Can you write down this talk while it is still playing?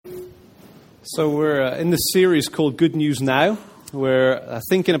So we're in this series called Good News Now. We're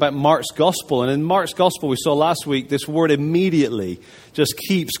thinking about Mark's Gospel. And in Mark's Gospel, we saw last week, this word immediately just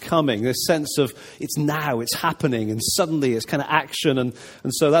keeps coming. This sense of it's now, it's happening, and suddenly it's kind of action. And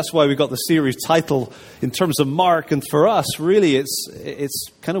so that's why we got the series title in terms of Mark. And for us, really,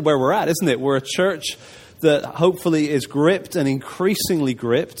 it's kind of where we're at, isn't it? We're a church that hopefully is gripped and increasingly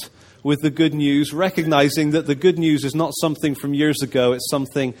gripped with the good news, recognizing that the good news is not something from years ago, it's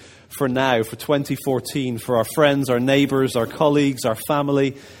something for now, for 2014, for our friends, our neighbors, our colleagues, our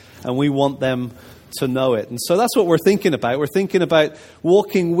family, and we want them to know it. And so that's what we're thinking about. We're thinking about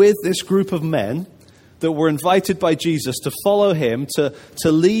walking with this group of men that were invited by Jesus to follow him, to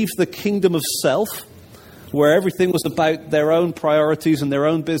leave the kingdom of self, where everything was about their own priorities and their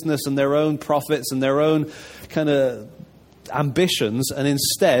own business and their own profits and their own kind of ambitions, and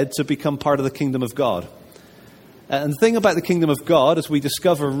instead to become part of the kingdom of God. And the thing about the kingdom of God, as we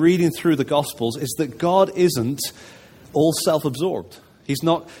discover reading through the Gospels, is that God isn't all self-absorbed. He's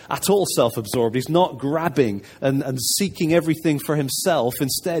not at all self-absorbed. He's not grabbing and seeking everything for himself.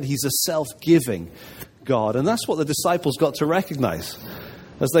 Instead, he's a self-giving God. And that's what the disciples got to recognize.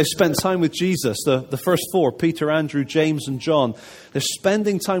 As they spent time with Jesus, the first four, Peter, Andrew, James, and John, they're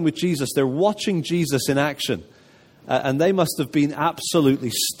spending time with Jesus. They're watching Jesus in action. And they must have been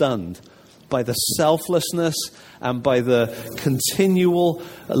absolutely stunned by the selflessness and by the continual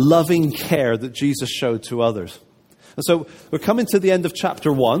loving care that Jesus showed to others. And so we're coming to the end of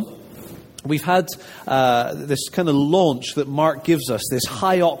chapter 1. We've had this kind of launch that Mark gives us, this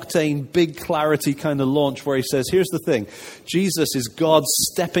high-octane, big clarity kind of launch where he says, here's the thing, Jesus is God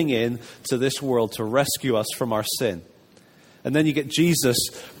stepping in to this world to rescue us from our sin. And then you get Jesus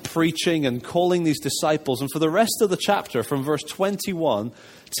preaching and calling these disciples. And for the rest of the chapter, from verse 21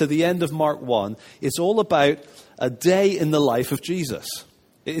 to the end of Mark 1, it's all about a day in the life of Jesus.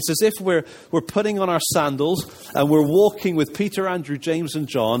 It's as if we're putting on our sandals and we're walking with Peter, Andrew, James, and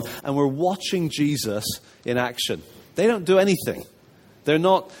John, and we're watching Jesus in action. They don't do anything. They're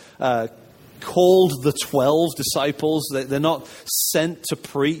not called the 12 disciples. They're not sent to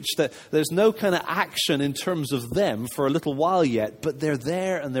preach. There's no kind of action in terms of them for a little while yet, but they're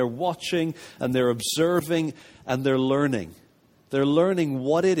there and they're watching and they're observing and they're learning. They're learning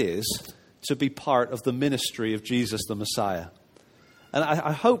what it is to be part of the ministry of Jesus the Messiah. And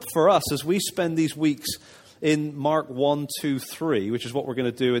I hope for us, as we spend these weeks in Mark 1, 2, 3, which is what we're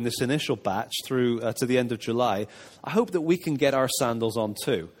going to do in this initial batch through to the end of July, I hope that we can get our sandals on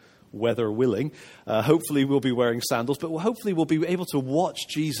too. Weather willing. Hopefully we'll be wearing sandals, but hopefully we'll be able to watch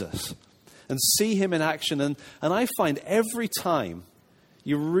Jesus and see him in action. And I find every time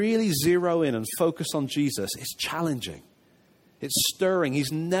you really zero in and focus on Jesus, it's challenging. It's stirring.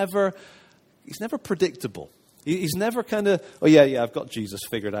 He's never predictable. He's never kind of, oh yeah, I've got Jesus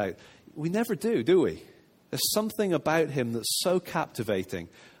figured out. We never do we? There's something about him that's so captivating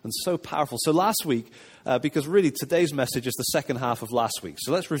and so powerful. So last week, because really today's message is the second half of last week.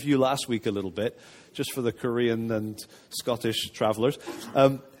 So let's review last week a little bit, just for the Korean and Scottish travelers.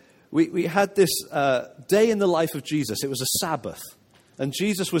 We had this day in the life of Jesus. It was a Sabbath. And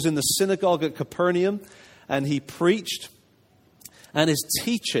Jesus was in the synagogue at Capernaum, and he preached. And his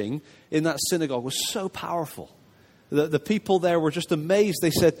teaching in that synagogue was so powerful. The people there were just amazed.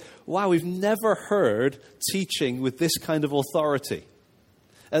 They said, wow, we've never heard teaching with this kind of authority.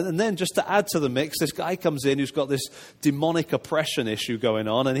 And then just to add to the mix, this guy comes in who's got this demonic oppression issue going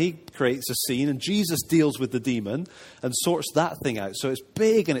on, and he creates a scene, and Jesus deals with the demon and sorts that thing out. So it's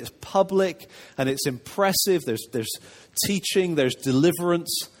big and it's public and it's impressive. There's teaching, there's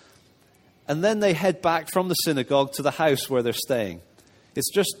deliverance. And then they head back from the synagogue to the house where they're staying. It's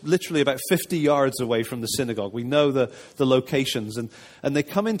just literally about 50 yards away from the synagogue. We know the locations. And they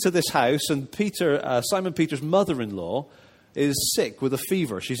come into this house, and Simon Peter's mother-in-law is sick with a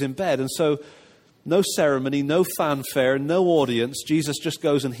fever. She's in bed. And so no ceremony, no fanfare, no audience. Jesus just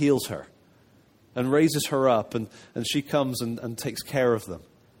goes and heals her and raises her up. And she comes and takes care of them.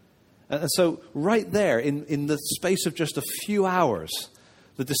 And so right there, in the space of just a few hours,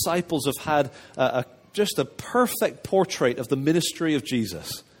 the disciples have had just a perfect portrait of the ministry of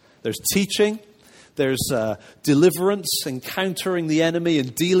Jesus. There's teaching, there's deliverance, encountering the enemy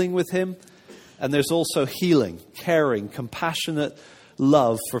and dealing with him, and there's also healing, caring, compassionate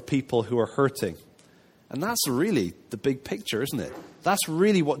love for people who are hurting. And that's really the big picture, isn't it? That's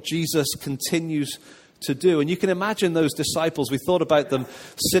really what Jesus continues to do. And you can imagine those disciples. We thought about them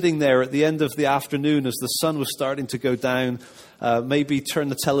sitting there at the end of the afternoon as the sun was starting to go down, maybe turn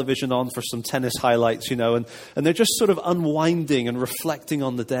the television on for some tennis highlights, and they're just sort of unwinding and reflecting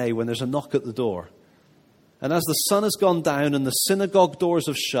on the day when there's a knock at the door. And as the sun has gone down and the synagogue doors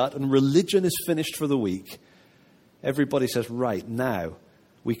have shut and religion is finished for the week, everybody says, right, now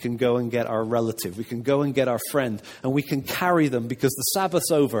we can go and get our relative. We can go and get our friend. And we can carry them because the Sabbath's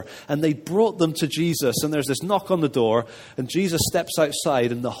over. And they brought them to Jesus. And there's this knock on the door. And Jesus steps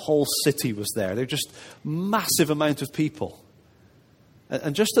outside and the whole city was there. They're just massive amount of people.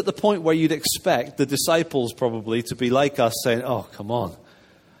 And just at the point where you'd expect the disciples probably to be like us saying, oh, come on.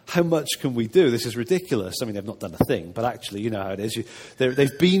 How much can we do? This is ridiculous. I mean, they've not done a thing. But actually, you know how it is.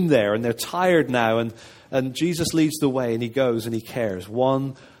 They've been there and they're tired now. And Jesus leads the way and he goes and he cares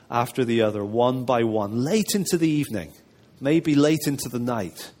one after the other, one by one, late into the evening, maybe late into the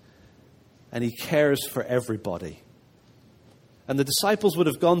night. And he cares for everybody. And the disciples would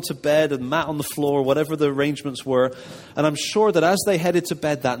have gone to bed and mat on the floor, whatever the arrangements were. And I'm sure that as they headed to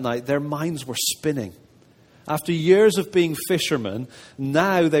bed that night, their minds were spinning. After years of being fishermen,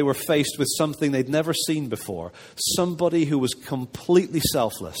 now they were faced with something they'd never seen before. Somebody who was completely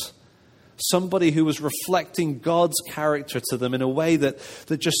selfless. Somebody who was reflecting God's character to them in a way that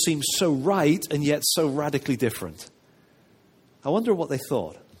just seemed so right and yet so radically different. I wonder what they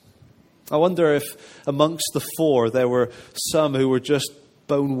thought. I wonder if amongst the four there were some who were just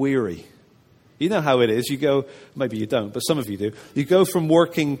bone weary. You know how it is. You go, maybe you don't, but some of you do. You go from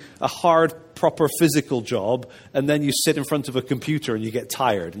working a hard, proper physical job, and then you sit in front of a computer and you get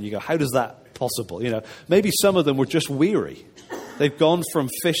tired. And you go, how does that possible? You know, maybe some of them were just weary. They've gone from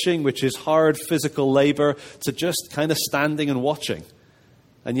fishing, which is hard physical labor, to just kind of standing and watching.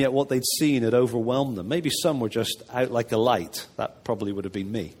 And yet what they'd seen had overwhelmed them. Maybe some were just out like a light. That probably would have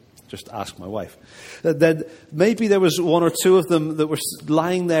been me. Just ask my wife. Then maybe there was one or two of them that were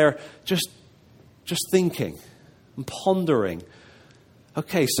lying there just thinking and pondering.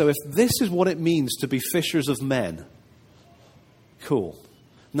 Okay, so if this is what it means to be fishers of men, cool.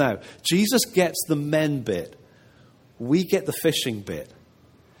 Now, Jesus gets the men bit. We get the fishing bit.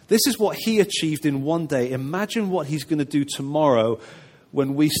 This is what he achieved in one day. Imagine what he's going to do tomorrow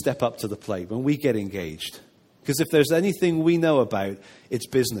when we step up to the plate, when we get engaged. Because if there's anything we know about, it's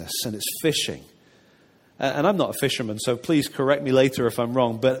business and it's fishing. And I'm not a fisherman, so please correct me later if I'm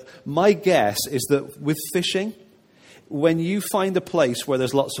wrong. But my guess is that with fishing, when you find a place where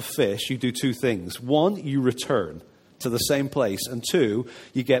there's lots of fish, you do two things. One, you return to the same place. And two,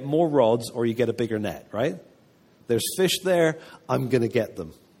 you get more rods or you get a bigger net, right? There's fish there, I'm going to get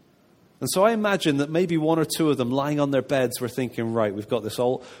them. And so I imagine that maybe one or two of them lying on their beds were thinking, right, we've got this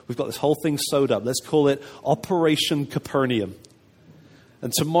whole thing sewed up. Let's call it Operation Capernaum.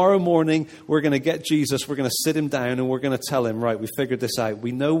 And tomorrow morning, we're going to get Jesus, we're going to sit him down, and we're going to tell him, right, we figured this out.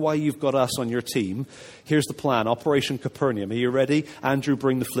 We know why you've got us on your team. Here's the plan, Operation Capernaum. Are you ready? Andrew,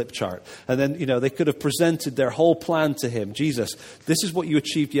 bring the flip chart. And then, they could have presented their whole plan to him. Jesus, this is what you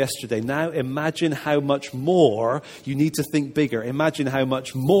achieved yesterday. Now imagine how much more you need to think bigger. Imagine how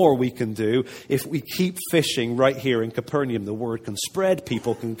much more we can do if we keep fishing right here in Capernaum. The word can spread,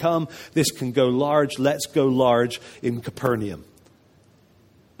 people can come, this can go large. Let's go large in Capernaum.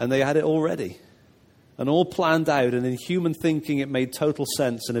 And they had it all ready and all planned out. And in human thinking, it made total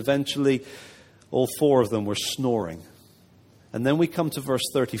sense. And eventually, all four of them were snoring. And then we come to verse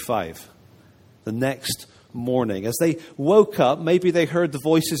 35. The next morning, as they woke up, maybe they heard the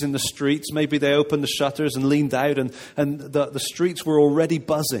voices in the streets. Maybe they opened the shutters and leaned out. And the streets were already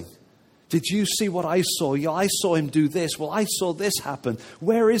buzzing. Did you see what I saw? Yeah, I saw him do this. Well, I saw this happen.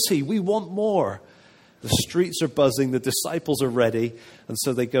 Where is he? We want more. The streets are buzzing, the disciples are ready, and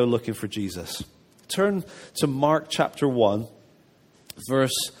so they go looking for Jesus. Turn to Mark chapter 1,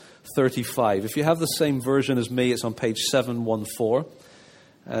 verse 35. If you have the same version as me, it's on page 714.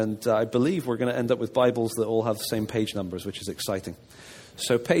 And I believe we're going to end up with Bibles that all have the same page numbers, which is exciting.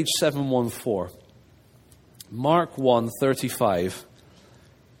 So page 714, Mark 1:35.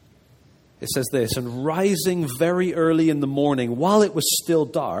 It says this, "And rising very early in the morning, while it was still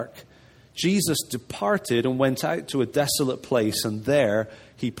dark, Jesus departed and went out to a desolate place, and there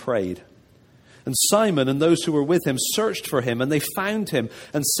he prayed. And Simon and those who were with him searched for him, and they found him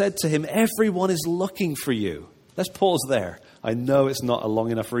and said to him, 'Everyone is looking for you.'" Let's pause there. I know it's not a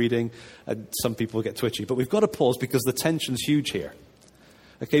long enough reading, and some people get twitchy, but we've got to pause because the tension's huge here.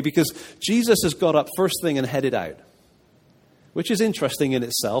 Okay, because Jesus has got up first thing and headed out, which is interesting in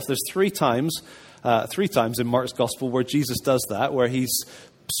itself. There's three times in Mark's Gospel where Jesus does that, where he's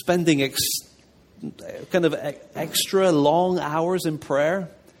spending extra long hours in prayer.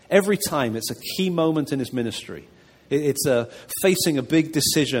 Every time it's a key moment in his ministry. It's facing a big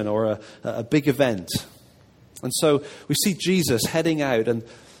decision or a big event. And so we see Jesus heading out. And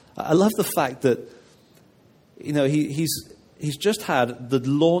I love the fact that, he's just had the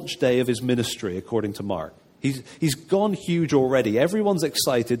launch day of his ministry, according to Mark. He's gone huge already. Everyone's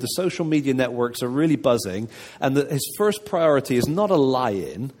excited. The social media networks are really buzzing. And his first priority is not a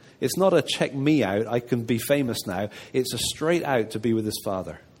lie-in. It's not a check me out, I can be famous now. It's a straight out to be with his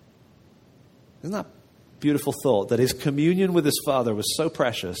Father. Isn't that a beautiful thought? That his communion with his Father was so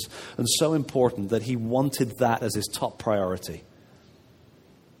precious and so important that he wanted that as his top priority.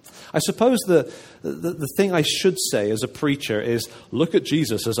 I suppose the thing I should say as a preacher is, look at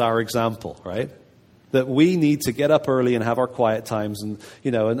Jesus as our example, right? That we need to get up early and have our quiet times and,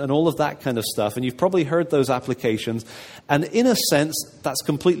 and all of that kind of stuff. And you've probably heard those applications. And in a sense, that's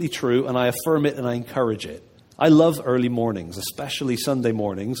completely true. And I affirm it and I encourage it. I love early mornings, especially Sunday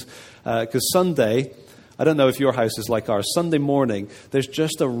mornings. Because Sunday, I don't know if your house is like ours. Sunday morning, there's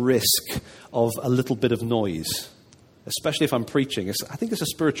just a risk of a little bit of noise. Especially if I'm preaching. I think it's a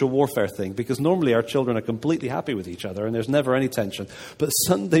spiritual warfare thing, because normally our children are completely happy with each other and there's never any tension. But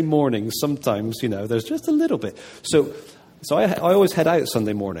Sunday morning, sometimes, there's just a little bit. So I always head out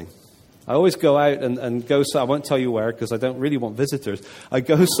Sunday morning. I always go out and go, so I won't tell you where because I don't really want visitors. I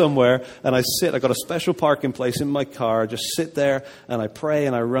go somewhere and I got a special parking place in my car, just sit there and I pray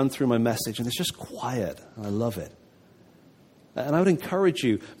and I run through my message and it's just quiet and I love it. And I would encourage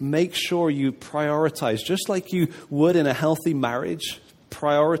you, make sure you prioritize, just like you would in a healthy marriage,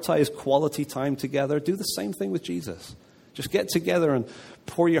 prioritize quality time together. Do the same thing with Jesus. Just get together and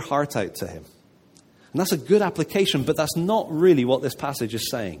pour your heart out to him. And that's a good application, but that's not really what this passage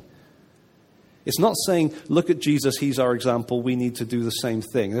is saying. It's not saying, look at Jesus, he's our example, we need to do the same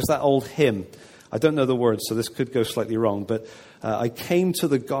thing. There's that old hymn. I don't know the words, so this could go slightly wrong, but I came to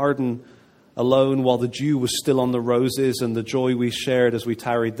the garden alone while the dew was still on the roses and the joy we shared as we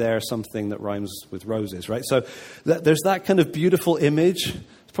tarried there, something that rhymes with roses, right? So there's that kind of beautiful image.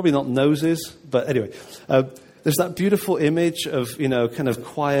 It's probably not noses, but anyway. There's that beautiful image of, kind of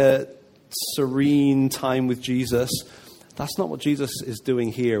quiet, serene time with Jesus. That's not what Jesus is doing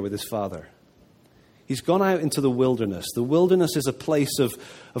here with his Father. He's gone out into the wilderness. The wilderness is a place of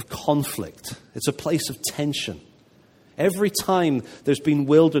conflict. It's a place of tension. Every time there's been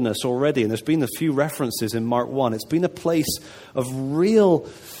wilderness already, and there's been a few references in Mark 1, it's been a place of real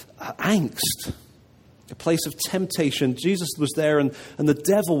angst, a place of temptation. Jesus was there and the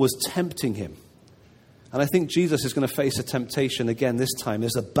devil was tempting him. And I think Jesus is going to face a temptation again this time.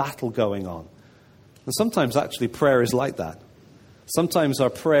 There's a battle going on. And sometimes actually prayer is like that. Sometimes our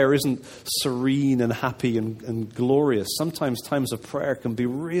prayer isn't serene and happy and glorious. Sometimes times of prayer can be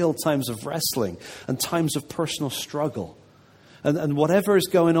real times of wrestling and times of personal struggle. And whatever is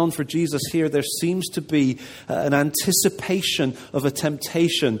going on for Jesus here, there seems to be an anticipation of a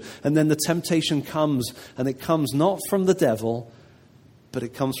temptation. And then the temptation comes, and it comes not from the devil, but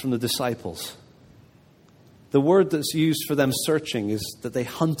it comes from the disciples. The word that's used for them searching is that they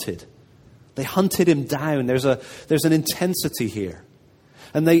hunted. They hunted him down. There's an intensity here.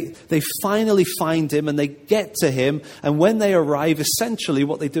 And they finally find him and they get to him. And when they arrive, essentially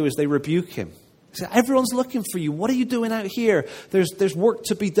what they do is they rebuke him. They say, everyone's looking for you. What are you doing out here? There's work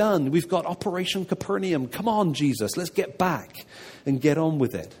to be done. We've got Operation Capernaum. Come on, Jesus. Let's get back and get on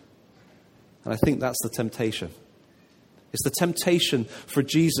with it. And I think that's the temptation. It's the temptation for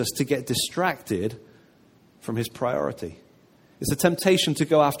Jesus to get distracted from his priority. It's a temptation to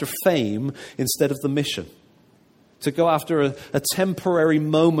go after fame instead of the mission. To go after a temporary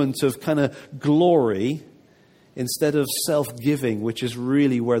moment of kind of glory instead of self-giving, which is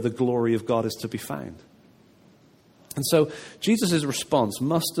really where the glory of God is to be found. And so Jesus' response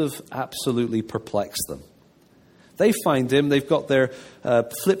must have absolutely perplexed them. They find him, they've got their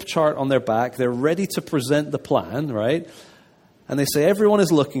flip chart on their back, they're ready to present the plan, right? And they say, everyone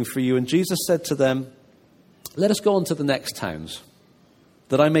is looking for you. And Jesus said to them, let us go on to the next towns,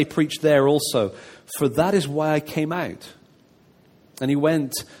 that I may preach there also, for that is why I came out. And he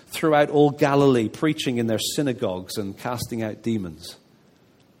went throughout all Galilee, preaching in their synagogues and casting out demons.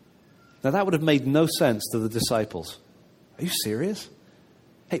 Now that would have made no sense to the disciples. Are you serious?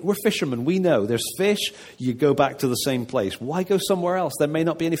 Hey, we're fishermen. We know there's fish. You go back to the same place. Why go somewhere else? There may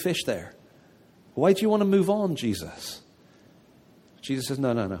not be any fish there. Why do you want to move on, Jesus? Jesus says,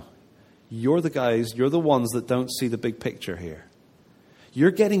 no. You're the guys, you're the ones that don't see the big picture here.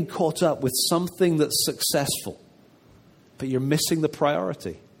 You're getting caught up with something that's successful, but you're missing the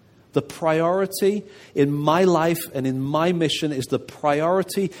priority. The priority in my life and in my mission is the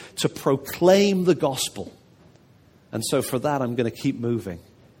priority to proclaim the gospel. And so for that, I'm going to keep moving.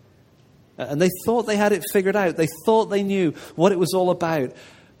 And they thought they had it figured out. They thought they knew what it was all about.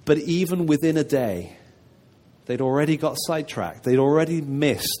 But even within a day, they'd already got sidetracked. They'd already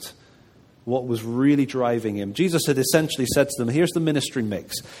missed what was really driving him. Jesus had essentially said to them, here's the ministry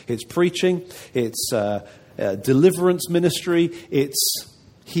mix. It's preaching, it's deliverance ministry, it's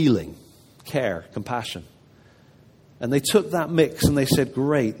healing, care, compassion. And they took that mix and they said,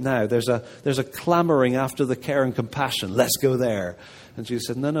 great, now there's a clamoring after the care and compassion. Let's go there. And Jesus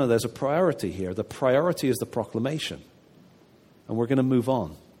said, no, there's a priority here. The priority is the proclamation. And we're going to move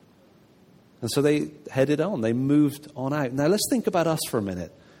on. And so they headed on. They moved on out. Now let's think about us for a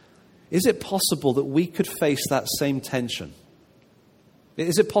minute. Is it possible that we could face that same tension?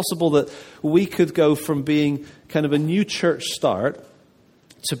 Is it possible that we could go from being kind of a new church start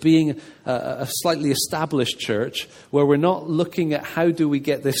to being a slightly established church where we're not looking at how do we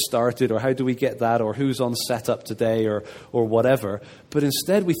get this started or how do we get that or who's on setup today or whatever, but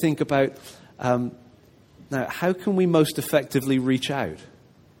instead we think about now how can we most effectively reach out?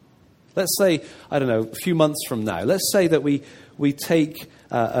 Let's say, I don't know, a few months from now, let's say that we take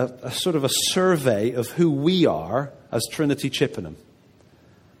a sort of a survey of who we are as Trinity Chippenham.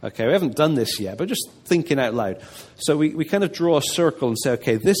 Okay, we haven't done this yet, but just thinking out loud. So we kind of draw a circle and say,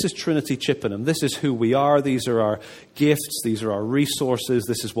 okay, this is Trinity Chippenham. This is who we are. These are our gifts. These are our resources.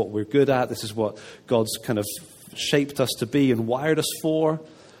 This is what we're good at. This is what God's kind of shaped us to be and wired us for.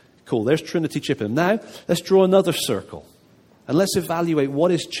 Cool, there's Trinity Chippenham. Now, let's draw another circle. And let's evaluate what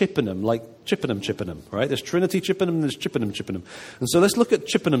is Chippenham, like Chippenham, right? There's Trinity Chippenham and there's Chippenham. And so let's look at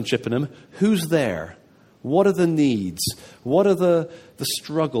Chippenham. Who's there? What are the needs? What are the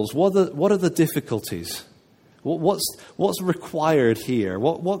struggles? What are the difficulties? What's required here?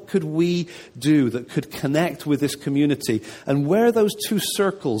 What could we do that could connect with this community? And where those two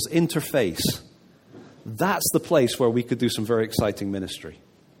circles interface, that's the place where we could do some very exciting ministry.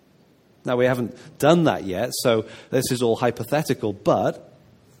 Now, we haven't done that yet, so this is all hypothetical, but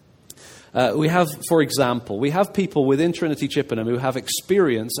we have, for example, we have people within Trinity Chippenham who have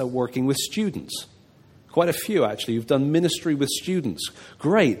experience at working with students. Quite a few, actually, who've done ministry with students.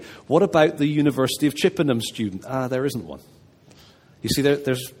 Great. What about the University of Chippenham student? There isn't one. You see,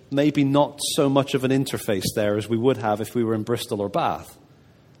 there's maybe not so much of an interface there as we would have if we were in Bristol or Bath.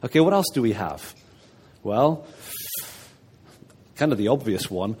 Okay, what else do we have? Well, kind of the obvious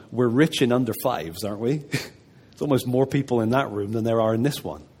one, we're rich in under fives, aren't we? There's almost more people in that room than there are in this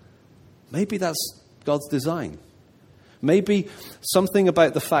one. Maybe that's God's design. Maybe something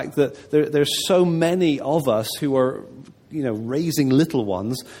about the fact that there's so many of us who are, raising little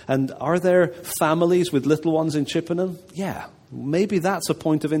ones. And are there families with little ones in Chippenham? Yeah. Maybe that's a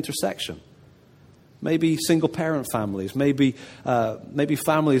point of intersection. Maybe single-parent families. Maybe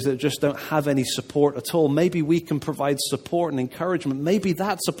families that just don't have any support at all. Maybe we can provide support and encouragement. Maybe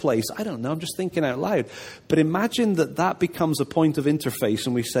that's a place. I don't know. I'm just thinking out loud. But imagine that becomes a point of interface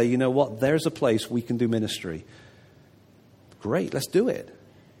and we say, you know what? There's a place we can do ministry. Great, let's do it.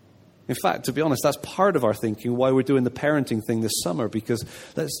 In fact, to be honest, that's part of our thinking why we're doing the parenting thing this summer, because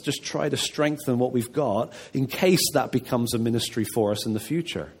let's just try to strengthen what we've got in case that becomes a ministry for us in the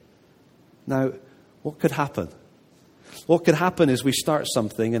future. Now, what could happen? What could happen is we start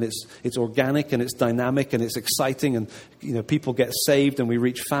something and it's organic and it's dynamic and it's exciting and people get saved and we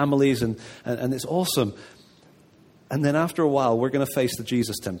reach families and it's awesome. And then after a while, we're going to face the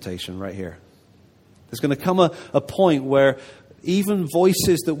Jesus temptation right here. There's going to come a point where even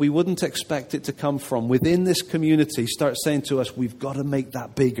voices that we wouldn't expect it to come from within this community start saying to us, we've got to make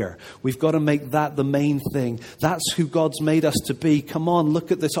that bigger. We've got to make that the main thing. That's who God's made us to be. Come on,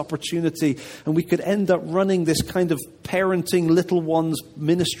 look at this opportunity. And we could end up running this kind of parenting little ones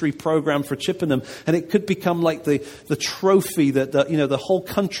ministry program for Chippenham. And it could become like the trophy that the whole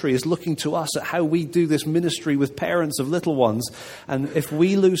country is looking to us at how we do this ministry with parents of little ones. And if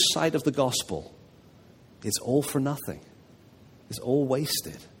we lose sight of the gospel, it's all for nothing. It's all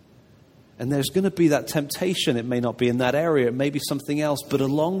wasted. And there's going to be that temptation. It may not be in that area. It may be something else. But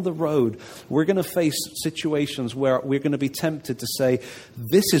along the road, we're going to face situations where we're going to be tempted to say,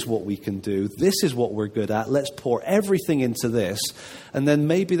 this is what we can do. This is what we're good at. Let's pour everything into this. And then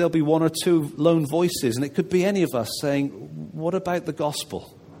maybe there'll be one or two lone voices. And it could be any of us saying, what about the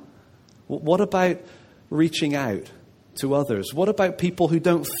gospel? What about reaching out to others? What about people who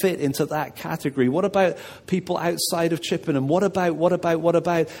don't fit into that category? What about people outside of Chippenham? What about?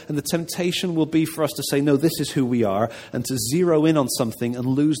 And the temptation will be for us to say, no, this is who we are, and to zero in on something and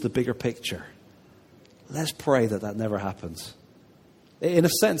lose the bigger picture. Let's pray that never happens. In a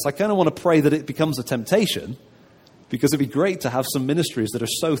sense, I kind of want to pray that it becomes a temptation, because it'd be great to have some ministries that are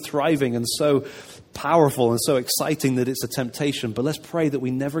so thriving and so powerful and so exciting that it's a temptation. But let's pray that we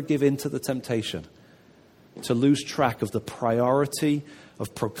never give in to the temptation to lose track of the priority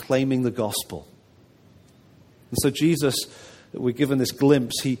of proclaiming the gospel. And so Jesus we're given this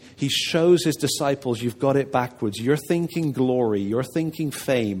glimpse. He shows his disciples, you've got it backwards. You're thinking glory. You're thinking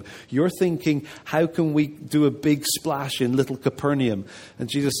fame. You're thinking, how can we do a big splash in little Capernaum? And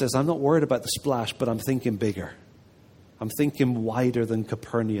Jesus says, I'm not worried about the splash, but I'm thinking bigger. I'm thinking wider than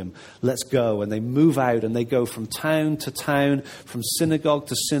Capernaum. Let's go. And they move out and they go from town to town, from synagogue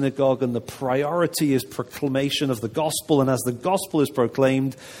to synagogue. And the priority is proclamation of the gospel. And as the gospel is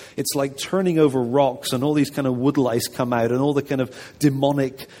proclaimed, it's like turning over rocks, and all these kind of woodlice come out, and all the kind of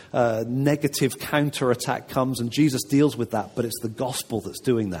demonic, negative counterattack comes. And Jesus deals with that, but it's the gospel that's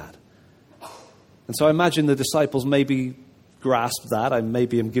doing that. And so I imagine the disciples maybe grasp that.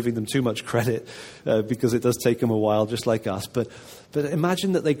 Maybe I'm giving them too much credit because it does take them a while, just like us. But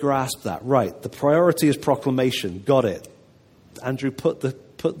imagine that they grasp that. Right, the priority is proclamation. Got it. Andrew, put the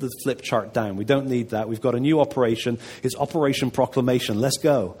flip chart down. We don't need that. We've got a new operation. It's Operation Proclamation. Let's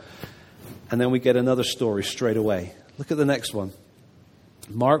go. And then we get another story straight away. Look at the next one.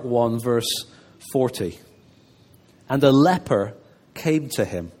 Mark 1, verse 40. And a leper came to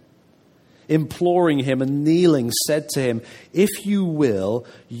him, imploring him, and kneeling said to him, if you will,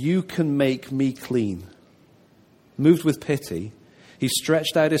 you can make me clean. Moved with pity, he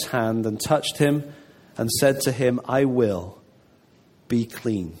stretched out his hand and touched him and said to him, I will, be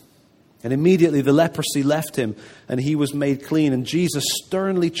clean. And immediately the leprosy left him and he was made clean. And Jesus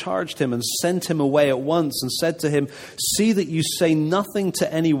sternly charged him and sent him away at once and said to him, see that you say nothing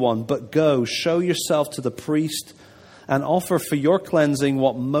to anyone, but go, show yourself to the priest and offer for your cleansing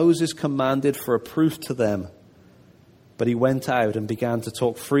what Moses commanded for a proof to them. But he went out and began to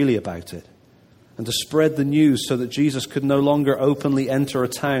talk freely about it and to spread the news, so that Jesus could no longer openly enter a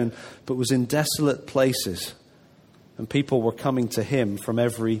town, but was in desolate places. And people were coming to him from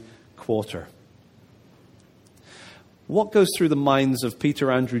every quarter. What goes through the minds of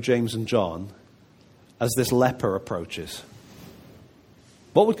Peter, Andrew, James, and John as this leper approaches?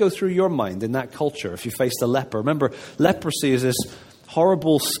 What would go through your mind in that culture if you faced a leper? Remember, leprosy is this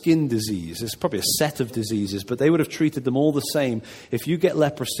horrible skin disease. It's probably a set of diseases, but they would have treated them all the same. If you get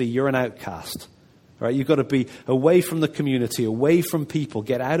leprosy, you're an outcast. Right? You've got to be away from the community, away from people.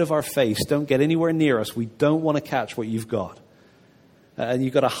 Get out of our face. Don't get anywhere near us. We don't want to catch what you've got. And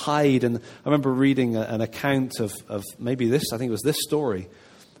you've got to hide. And I remember reading an account of maybe this, I think it was this story.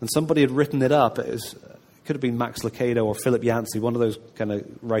 And somebody had written it up. It could have been Max Lucado or Philip Yancey, one of those kind of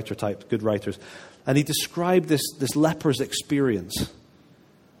writer type, good writers. And he described this leper's experience.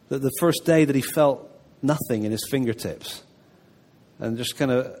 That the first day that he felt nothing in his fingertips. And just kind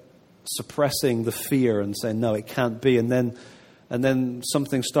of suppressing the fear and saying, no, it can't be. And then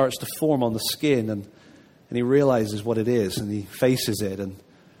something starts to form on the skin, and he realizes what it is, and he faces it and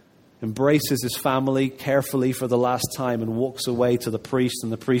embraces his family carefully for the last time and walks away to the priest,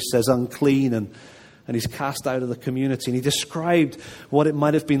 and the priest says, unclean, and he's cast out of the community. And he described what it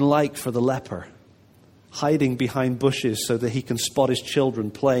might have been like for the leper, hiding behind bushes so that he can spot his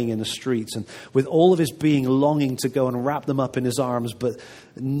children playing in the streets, and with all of his being longing to go and wrap them up in his arms, but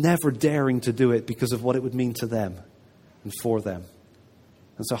never daring to do it because of what it would mean to them and for them.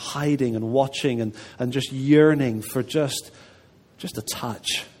 And so hiding and watching and just yearning for just a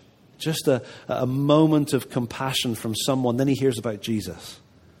touch, just a moment of compassion from someone. Then he hears about Jesus.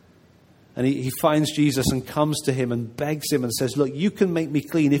 And he finds Jesus and comes to him and begs him and says, look, you can make me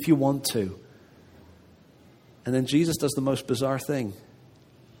clean if you want to. And then Jesus does the most bizarre thing.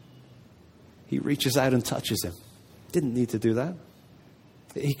 He reaches out and touches him. Didn't need to do that.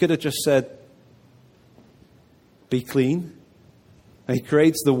 He could have just said, be clean. And he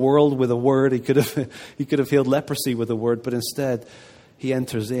creates the world with a word. He could have healed leprosy with a word, but instead he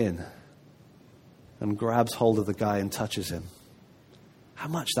enters in and grabs hold of the guy and touches him. How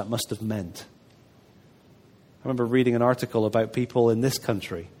much that must have meant. I remember reading an article about people in this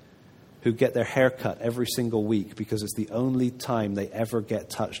country who get their hair cut every single week because it's the only time they ever get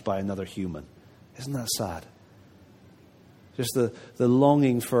touched by another human. Isn't that sad? Just the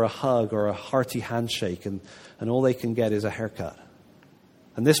longing for a hug or a hearty handshake, and all they can get is a haircut.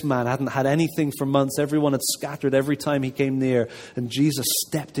 And this man hadn't had anything for months. Everyone had scattered every time he came near, and Jesus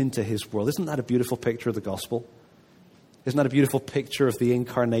stepped into his world. Isn't that a beautiful picture of the gospel? Isn't that a beautiful picture of the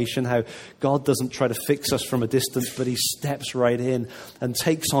incarnation? How God doesn't try to fix us from a distance, but he steps right in and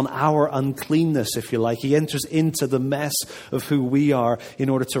takes on our uncleanness, if you like. He enters into the mess of who we are in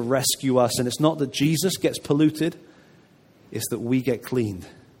order to rescue us. And it's not that Jesus gets polluted, it's that we get cleaned.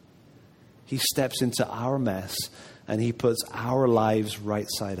 He steps into our mess and he puts our lives right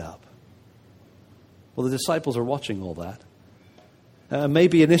side up. Well, the disciples are watching all that.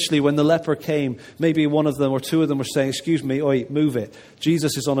 Maybe initially when the leper came, maybe one of them or two of them were saying, excuse me, oi, move it.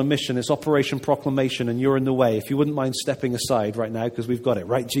 Jesus is on a mission. It's Operation Proclamation and you're in the way. If you wouldn't mind stepping aside right now because we've got it.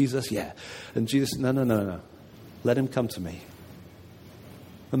 Right, Jesus? Yeah. And Jesus, no. Let him come to me.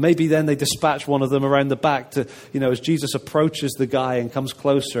 And maybe then they dispatch one of them around the back to, as Jesus approaches the guy and comes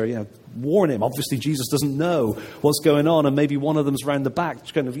closer, warn him. Obviously, Jesus doesn't know what's going on. And maybe one of them's around the back,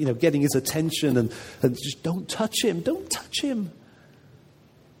 kind of, getting his attention and just don't touch him. Don't touch him.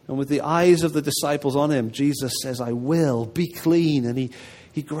 And with the eyes of the disciples on him, Jesus says, I will, be clean. And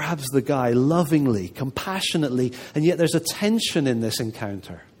he grabs the guy lovingly, compassionately. And yet there's a tension in this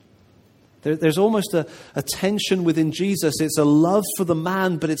encounter. There's almost a tension within Jesus. It's a love for the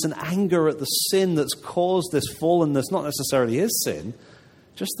man, but it's an anger at the sin that's caused this fallenness, not necessarily his sin,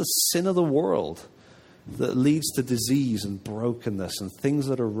 just the sin of the world that leads to disease and brokenness and things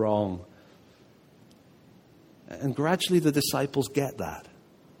that are wrong. And gradually the disciples get that.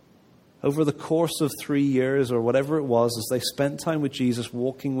 Over the course of 3 years or whatever it was, as they spent time with Jesus,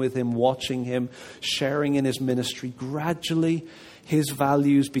 walking with him, watching him, sharing in his ministry, gradually his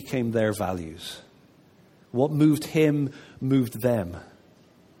values became their values. What moved him moved them.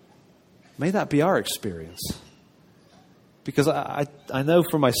 May that be our experience. Because I know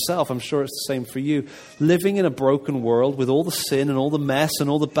for myself, I'm sure it's the same for you, living in a broken world with all the sin and all the mess and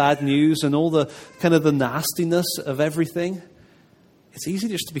all the bad news and all the kind of the nastiness of everything, it's easy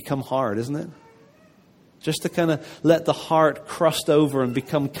just to become hard, isn't it? Just to kind of let the heart crust over and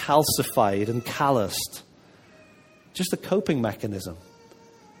become calcified and calloused. Just a coping mechanism.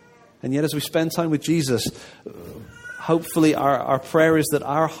 And yet as we spend time with Jesus, hopefully our prayer is that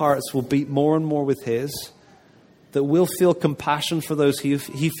our hearts will beat more and more with his, that we'll feel compassion for those he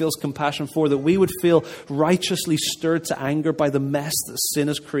feels compassion for, that we would feel righteously stirred to anger by the mess that sin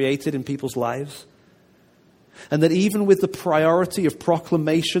has created in people's lives. And that even with the priority of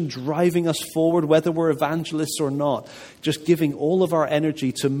proclamation driving us forward, whether we're evangelists or not, just giving all of our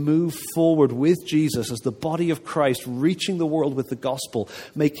energy to move forward with Jesus as the body of Christ, reaching the world with the gospel,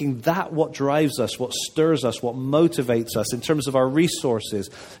 making that what drives us, what stirs us, what motivates us in terms of our resources,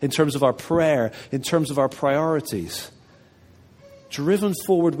 in terms of our prayer, in terms of our priorities. Driven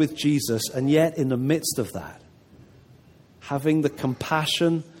forward with Jesus, and yet in the midst of that, having the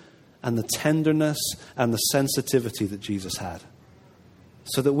compassion and the tenderness and the sensitivity that Jesus had.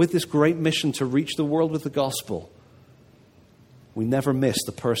 So that with this great mission to reach the world with the gospel, we never miss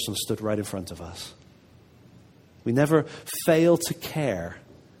the person stood right in front of us. We never fail to care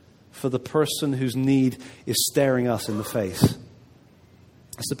for the person whose need is staring us in the face.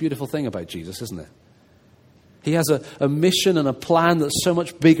 That's the beautiful thing about Jesus, isn't it? He has a mission and a plan that's so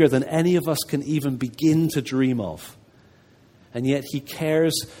much bigger than any of us can even begin to dream of. And yet he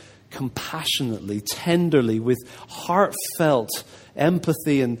cares compassionately, tenderly, with heartfelt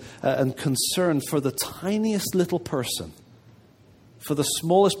empathy and concern for the tiniest little person, for the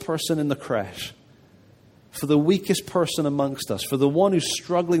smallest person in the creche, for the weakest person amongst us, for the one who's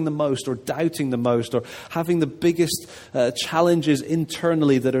struggling the most or doubting the most or having the biggest challenges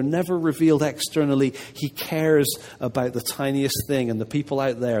internally that are never revealed externally. He cares about the tiniest thing, and the people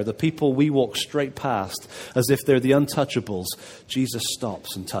out there, the people we walk straight past as if they're the untouchables, Jesus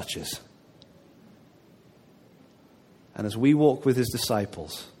stops and touches. And as we walk with his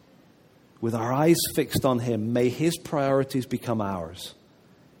disciples, with our eyes fixed on him, may his priorities become ours.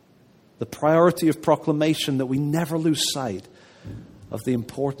 The priority of proclamation, that we never lose sight of the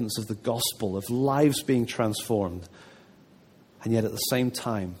importance of the gospel, of lives being transformed. And yet at the same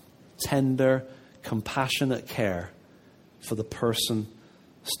time, tender, compassionate care for the person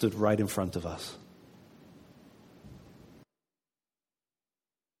stood right in front of us.